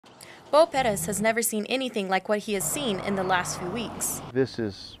Beau Perez has never seen anything like what he has seen in the last few weeks. This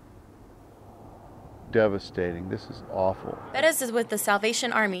is devastating. This is awful. Perez is with the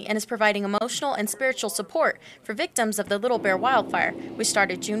Salvation Army and is providing emotional and spiritual support for victims of the Little Bear Wildfire, which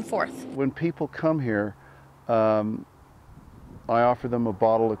started June 4th. When people come here, I offer them a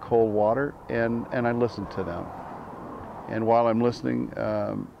bottle of cold water and I listen to them. And while I'm listening,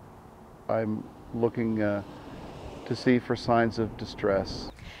 I'm looking to see for signs of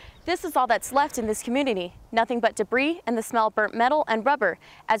distress. This is all that's left in this community, nothing but debris and the smell of burnt metal and rubber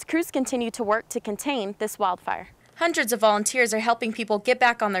as crews continue to work to contain this wildfire. Hundreds of volunteers are helping people get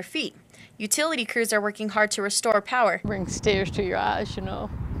back on their feet. Utility crews are working hard to restore power. Brings tears to your eyes, you know,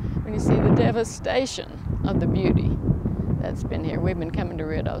 when you see the devastation of the beauty that's been here. We've been coming to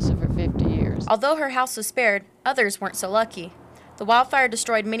Ruidoso for 50 years. Although her house was spared, others weren't so lucky. The wildfire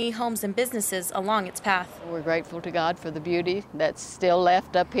destroyed many homes and businesses along its path. We're grateful to God for the beauty that's still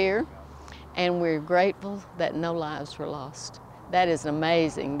left up here, and we're grateful that no lives were lost. That is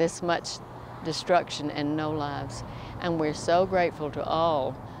amazing, this much destruction and no lives. And we're so grateful to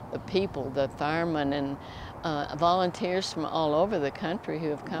all the people, the firemen and volunteers from all over the country who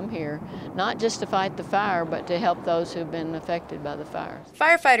have come here, not just to fight the fire, but to help those who've been affected by the fire.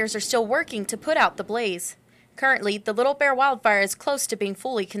 Firefighters are still working to put out the blaze. Currently, the Little Bear Wildfire is close to being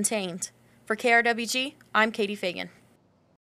fully contained. For KRWG, I'm Katie Fagan.